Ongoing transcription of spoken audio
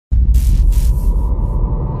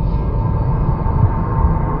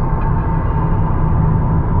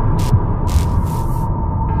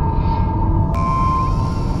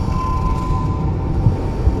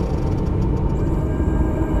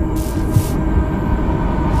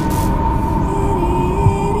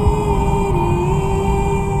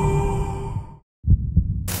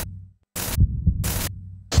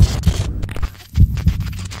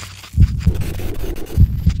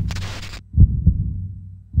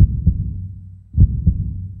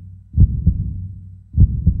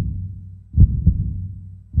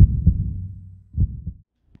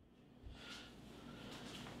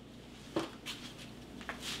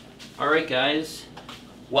Alright guys,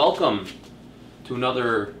 welcome to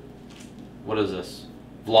another, what is this,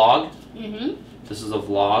 vlog? This is a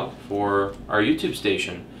vlog for our YouTube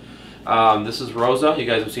station. This is Rosa. You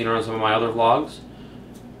guys have seen her on some of my other vlogs.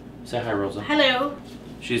 Say hi, Rosa. Hello.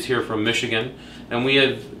 She's here from Michigan, and we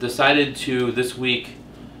have decided to this week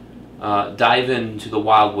dive into the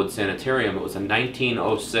Wildwood Sanitarium. It was a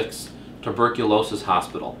 1906 tuberculosis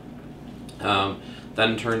hospital.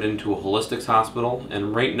 Then turned into a holistics hospital,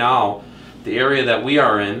 and right now the area that we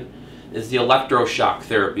are in is the electroshock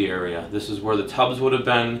therapy area. This is where the tubs would have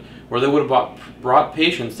been, where they would have brought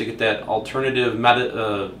patients to get that alternative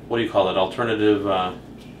what do you call it? Alternative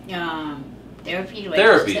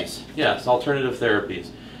therapies. Yes, alternative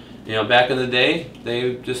therapies. You know, back in the day,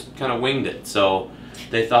 they just kind of winged it. So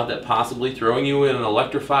they thought that possibly throwing you in an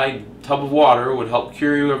electrified tub of water would help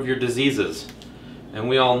cure you of your diseases. And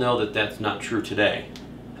we all know that that's not true today.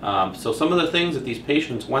 So some of the things that these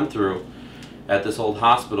patients went through at this old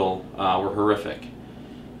hospital were horrific.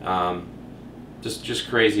 Just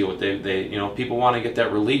crazy what they you know, people want to get that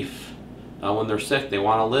relief when they're sick. They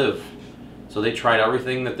want to live. So they tried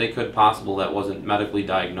everything that they could possible that wasn't medically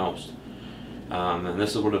diagnosed. And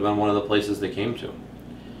this would have been one of the places they came to.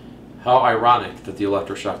 How ironic that the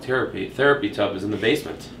electroshock therapy tub is in the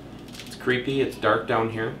basement. It's creepy, it's dark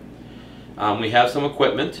down here. We have some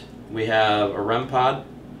equipment. We have a REM pod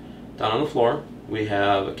down on the floor. We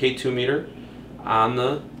have a K2 meter on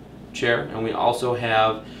the chair, and we also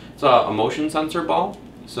have a motion sensor ball.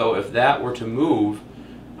 So if that were to move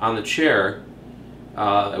on the chair,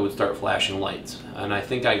 it would start flashing lights. And I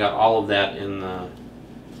think I got all of that in the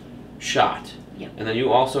shot. Yep. And then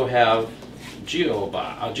you also have a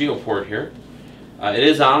geo port here. It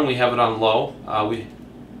is on. We have it on low.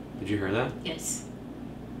 Did you hear that? Yes.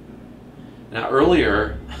 Now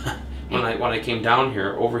earlier, when I came down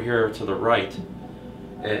here, over here to the right,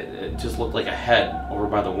 it just looked like a head over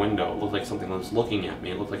by the window. It looked like something was looking at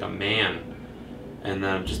me. It looked like a man, and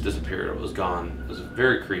then it just disappeared. It was gone. It was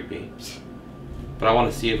very creepy. But I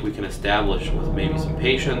want to see if we can establish with maybe some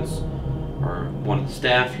patients or one of the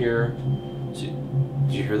staff here. So,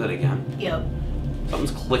 did you hear that again? Yep.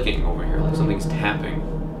 Something's clicking over here, like something's tapping.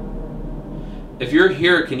 If you're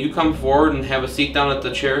here, can you come forward and have a seat down at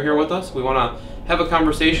the chair here with us? We want to have a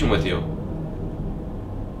conversation with you.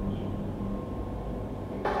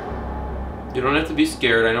 You don't have to be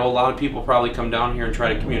scared. I know a lot of people probably come down here and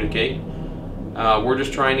try to communicate. We're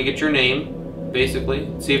just trying to get your name, basically,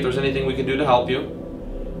 see if there's anything we can do to help you.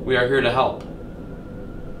 We are here to help.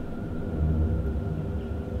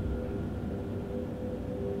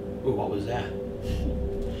 Ooh, what was that?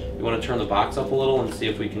 You want to turn the box up a little and see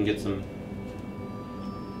if we can get some...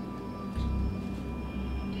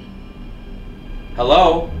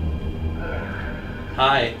 Hello?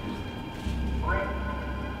 Hi.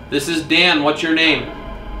 This is Dan. What's your name?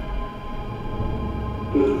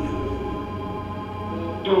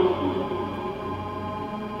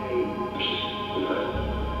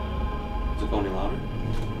 Does it go any louder?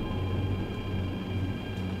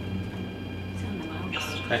 It's on the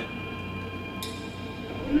mouse. Okay.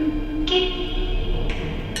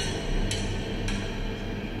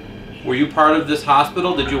 Were you part of this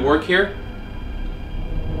hospital? Did you work here?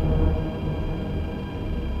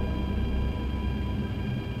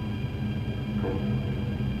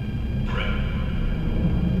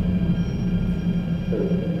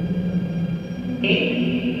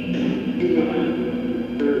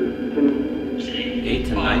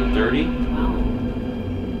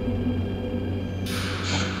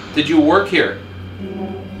 Did you work here?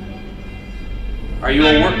 Are you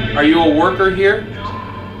a worker here?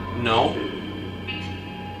 No.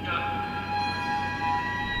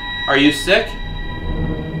 Are you sick?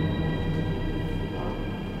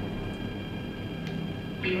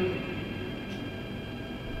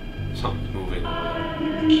 Something's moving over there.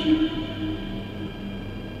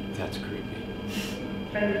 That's creepy.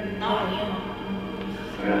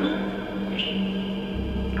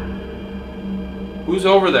 Who's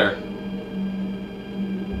over there?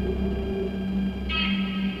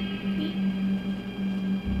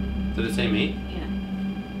 Did it say me? Yeah.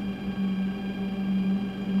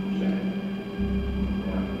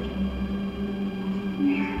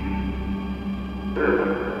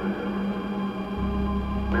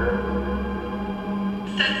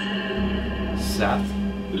 Seth?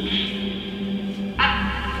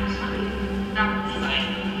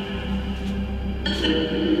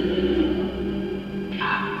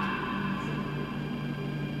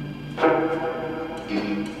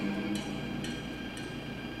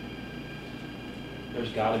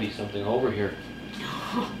 There's got to be something over here.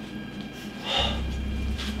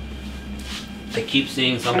 I keep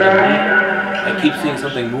seeing something move. I keep seeing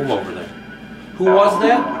something move over there. Who was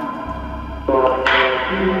that?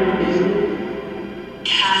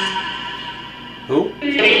 Who?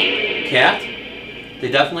 Cat? They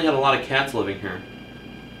definitely had a lot of cats living here.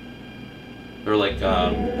 They're like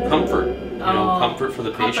comfort. You know, comfort for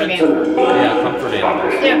the patient. Yeah, comfort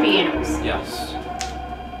animals. Therapy animals. Yes.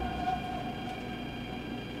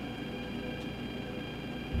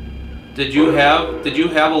 Did you have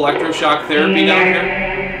electroshock therapy down here?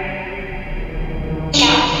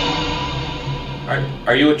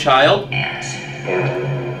 Are you a child? Yes.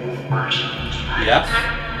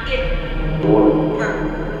 Oh,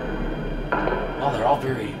 they're all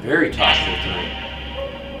very, very talkative tonight.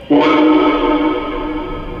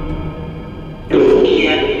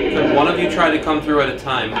 Could one of you try to come through at a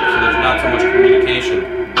time so there's not so much communication?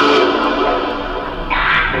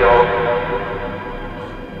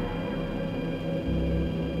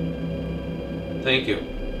 Thank you.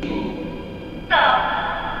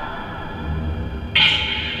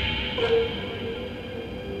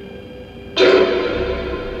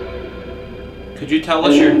 Could you tell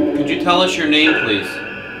us your name, please?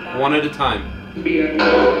 One at a time.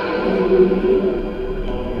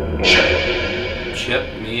 Chip,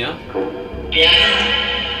 Mia.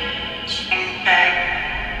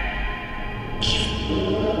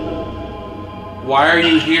 Why are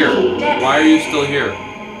you here? Why are you still here?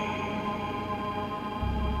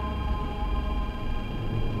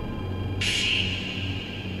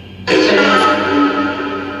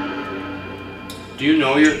 Do you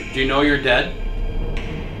know you're dead?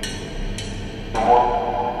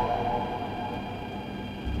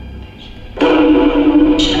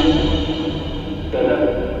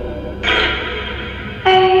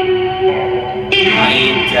 I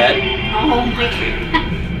ain't dead. Oh my God.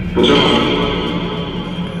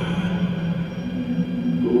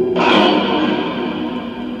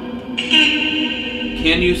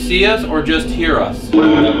 Can you see us or just hear us?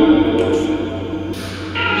 Sounded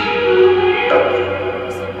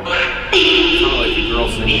like a girl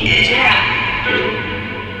singing. Yeah.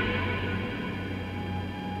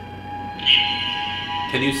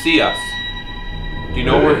 Can you see us? Do you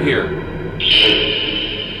know we're here?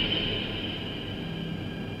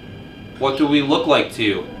 What do we look like to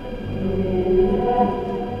you?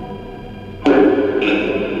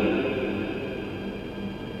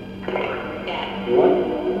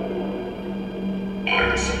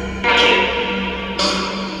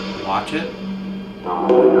 Watch it.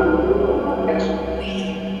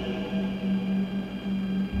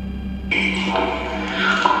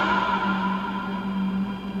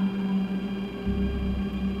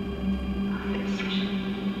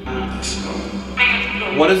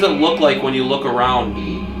 What does it look like when you look around?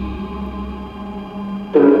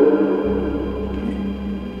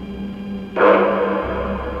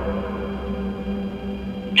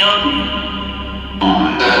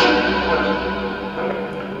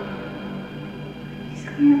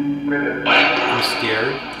 I'm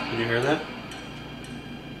scared. Did you hear that?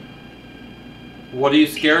 What are you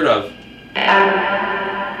scared of?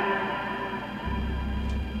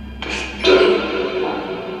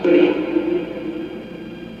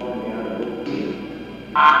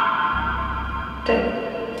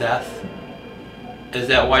 Death. Is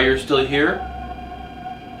that why you're still here?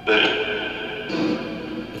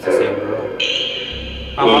 It's the same girl.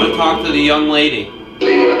 I want to talk to the young lady.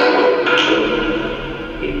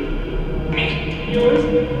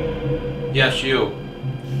 Yes, you.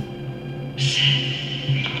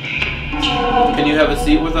 Can you have a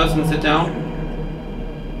seat with us and sit down?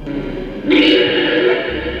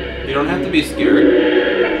 You don't have to be scared.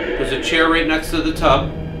 There's a chair right next to the tub.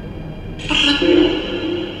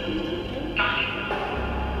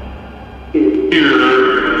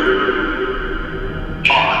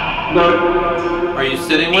 Are you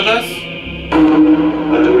sitting with us?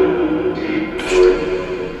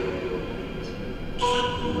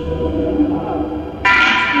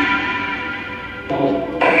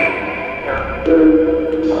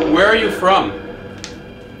 Where are you from?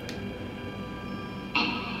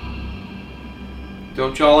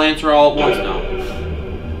 Don't y'all answer all at once now.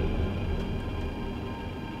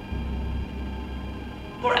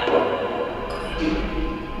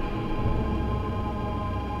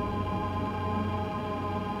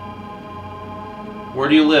 Where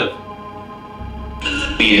do you live?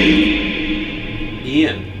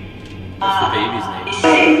 Ian. That's the baby's name.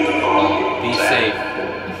 Be safe.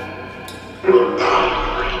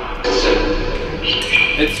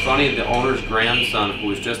 It's funny, the owner's grandson, who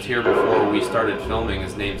was just here before we started filming,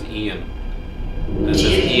 his name's Ian. And it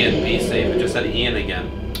says Ian, be safe. It just said Ian again.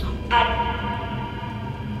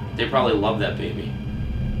 They probably love that baby.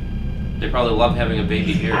 They probably love having a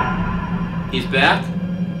baby here. He's back?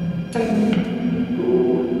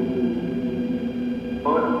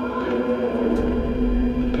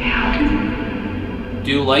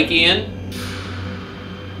 Do you like Ian?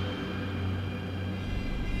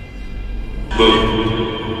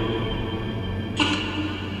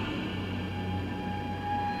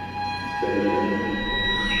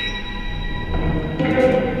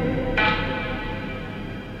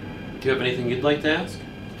 Do you have anything you'd like to ask?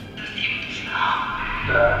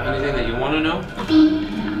 Anything that you want to know?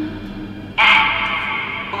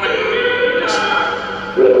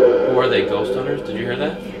 Who are they, ghost hunters? Did you hear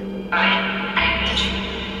that?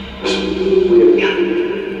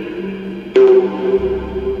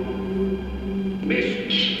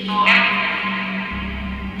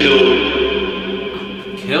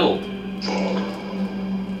 Killed?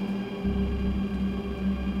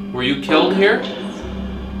 Were you killed here?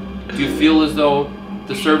 Do you feel as though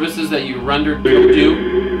the services that you rendered killed you?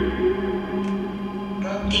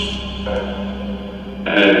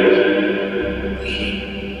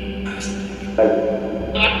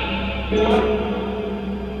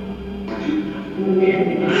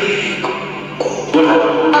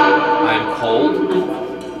 I am cold.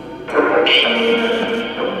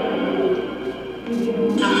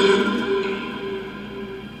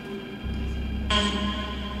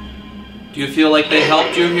 Do you feel like they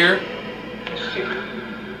helped you here?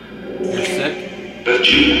 You're sick?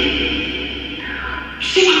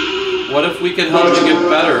 What if we could help you get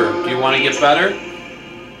better? Do you want to get better?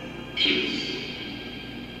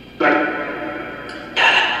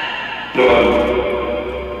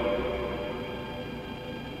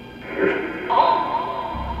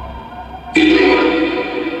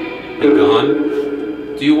 They're gone.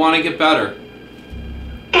 Do you want to get better?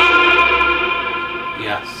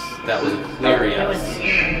 Yes, that was a clear yes.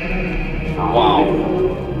 Wow.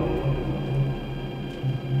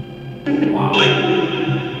 Wow.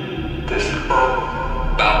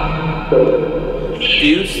 Do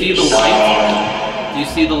you see the light? Do you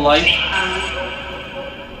see the light?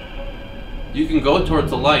 You can go towards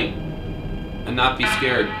the light and not be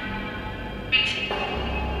scared.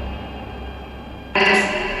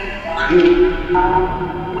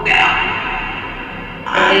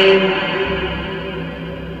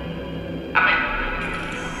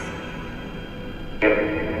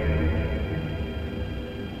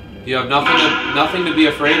 You have nothing to be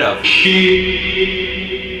afraid of. Heat.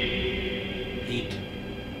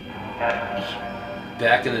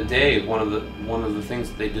 Back in the day, one of the things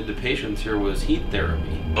that they did to patients here was heat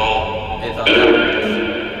therapy. They thought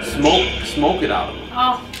that would smoke it out of them.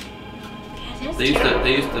 Oh. They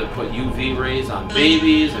used to put UV rays on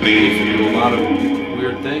babies, and they used to do a lot of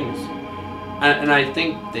weird things. And I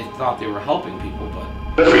think they thought they were helping people, but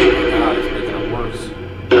oh my God, it's making it worse.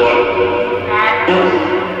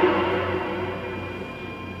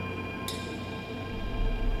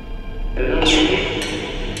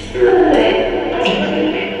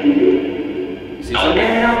 See something?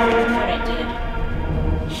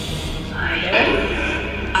 Sorry,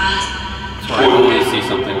 I always see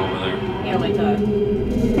something over there. Oh my God.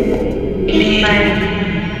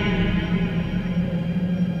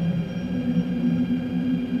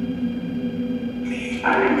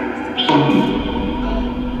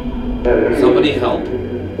 Somebody help.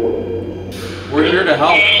 We're here to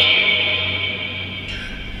help.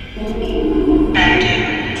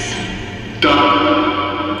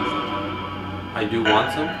 I do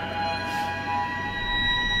want some.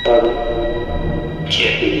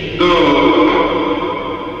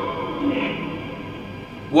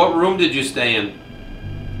 What room did you stay in?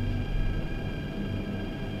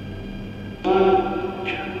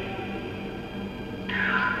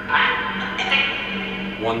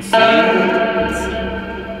 One C.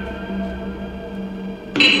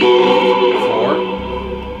 4.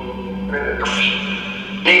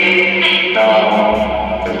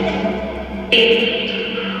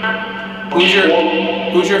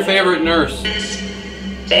 Who's your favorite nurse?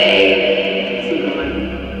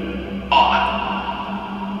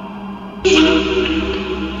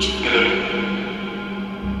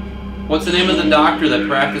 What's the name of the doctor that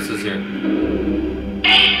practices here?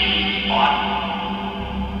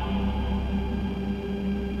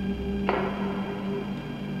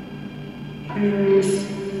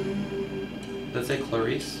 Did it say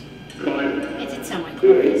Clarice? It did sound like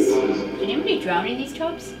Klaes. Can anybody drown in these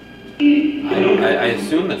tubs? I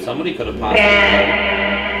assume that somebody could have possibly done it.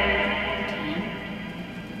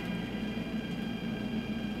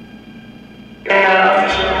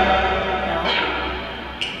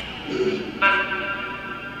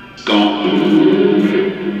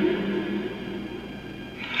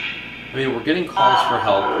 getting calls for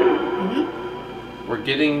help. Mm-hmm. We're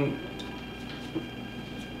getting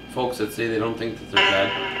folks that say they don't think that they're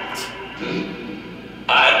dead.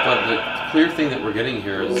 But the clear thing that we're getting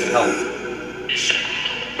here is help.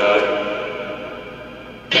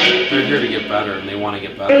 They're here to get better, and they want to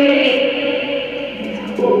get better.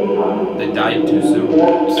 They died too soon.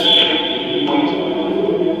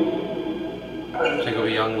 Think of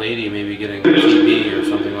a young lady maybe getting TB or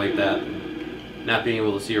something like that, not being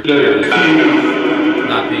able to see her parents,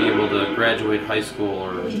 not being able to graduate high school,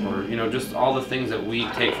 or you know, just all the things that we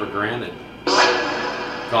take for granted,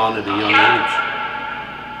 gone at a young age.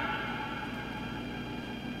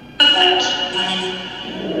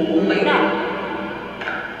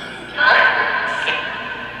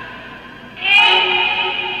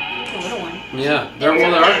 Yeah, there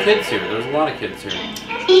are kids here. There's a lot of kids here.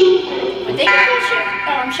 But they can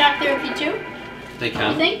do shock therapy too? They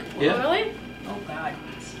can. You think? Yeah. Really? Oh God.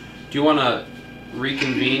 Do you want to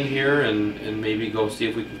reconvene here and maybe go see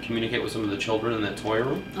if we can communicate with some of the children in that toy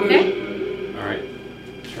room? Okay. All right.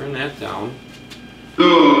 Turn that down.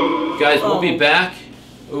 Guys, we'll be back.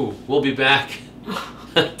 Ooh, we'll be back.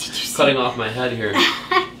 Cutting off my head here.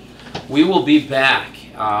 We will be back.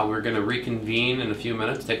 We're going to reconvene in a few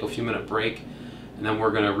minutes, take a few minute break, and then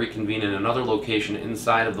we're going to reconvene in another location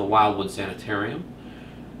inside of the Wildwood Sanitarium.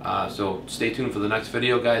 So stay tuned for the next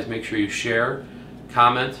video, guys. Make sure you share,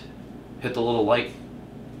 comment, hit the little like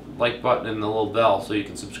button and the little bell so you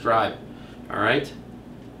can subscribe. All right?